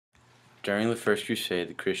During the First Crusade,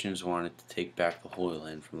 the Christians wanted to take back the Holy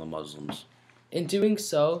Land from the Muslims. In doing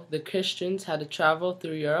so, the Christians had to travel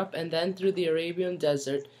through Europe and then through the Arabian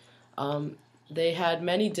desert. They had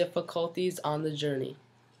many difficulties on the journey.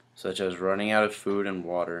 Such as running out of food and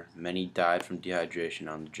water, many died from dehydration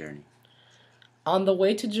on the journey. On the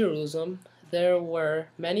way to Jerusalem, there were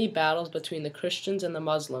many battles between the Christians and the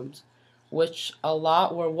Muslims, which a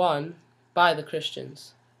lot were won by the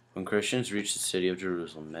Christians. When Christians reached the city of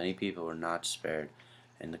Jerusalem, many people were not spared,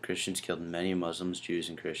 and the Christians killed many Muslims, Jews,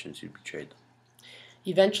 and Christians who betrayed them.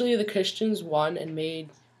 Eventually, the Christians won and made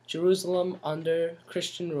Jerusalem under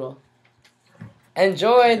Christian rule.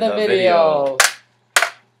 Enjoy the video!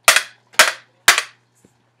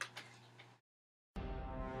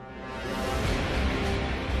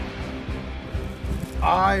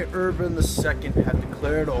 I, Urban II, have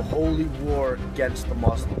declared a holy war against the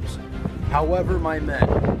Muslims. However, my men,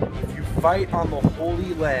 if you fight on the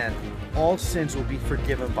Holy Land, all sins will be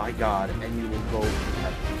forgiven by God, and you will go to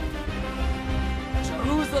heaven.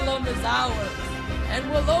 Jerusalem is ours, and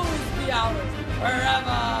will always be ours,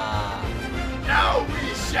 forever! Now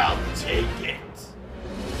we shall take it!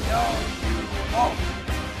 No, you won't.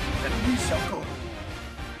 Then we shall go.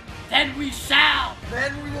 Then we shall!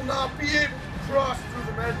 Then we will not be able to cross through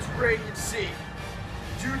the Mediterranean Sea,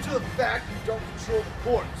 due to the fact we don't control the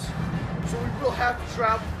ports. So we will have to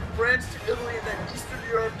travel from France to Italy and then Eastern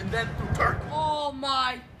Europe and then through Turkey. All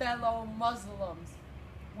my fellow Muslims,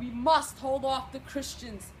 we must hold off the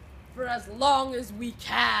Christians for as long as we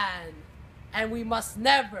can. And we must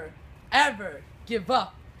never, ever give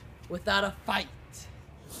up without a fight.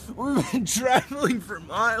 We've been traveling for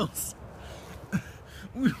miles.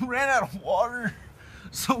 We ran out of water,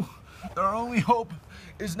 so our only hope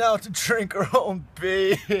is now to drink our own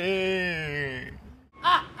beer.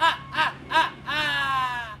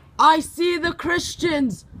 I see the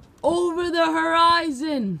Christians over the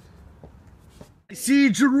horizon. I see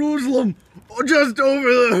Jerusalem just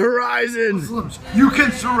over the horizon. Muslims, you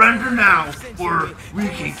can surrender now, or we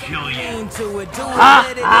can kill you. Do it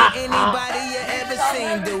better than anybody you ever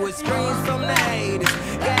seen. Do it, screams from the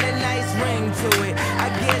haters. Got a nice ring to it. I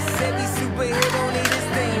guess every superhero needs his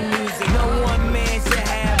theme music. No one man should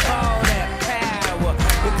have all that power.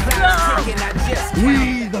 The clock's ticking, I just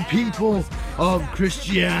We, the people of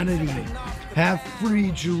Christianity, have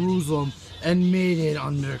freed Jerusalem and made it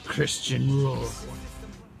under Christian rule.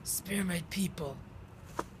 Spearmade people.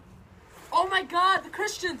 Oh my God, the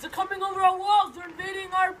Christians are coming over our walls. They're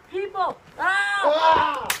invading our people.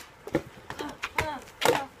 Ah!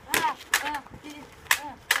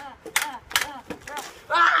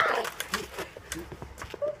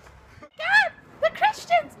 God, the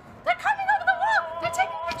Christians! They're coming over the wall! They're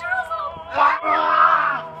taking to Jerusalem!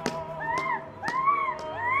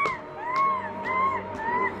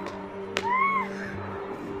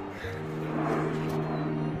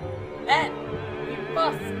 And we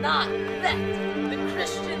must not let the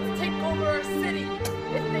Christians take over our city.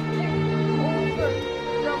 If they take over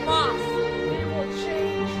the mosque, we will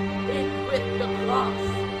change it with the cross.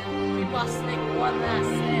 We must make one last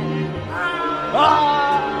stand.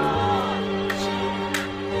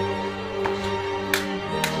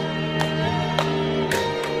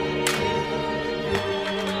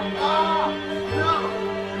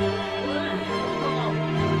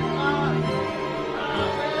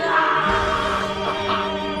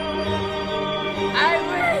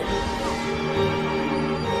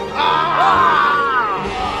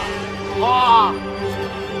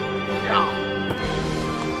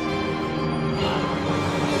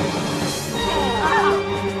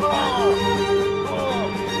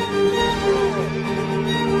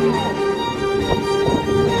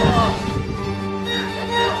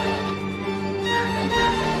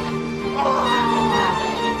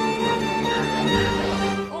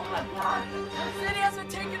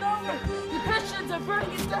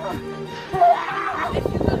 Burning it down. If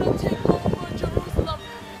you're gonna take over Jerusalem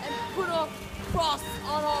and put a cross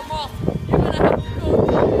on our mosque,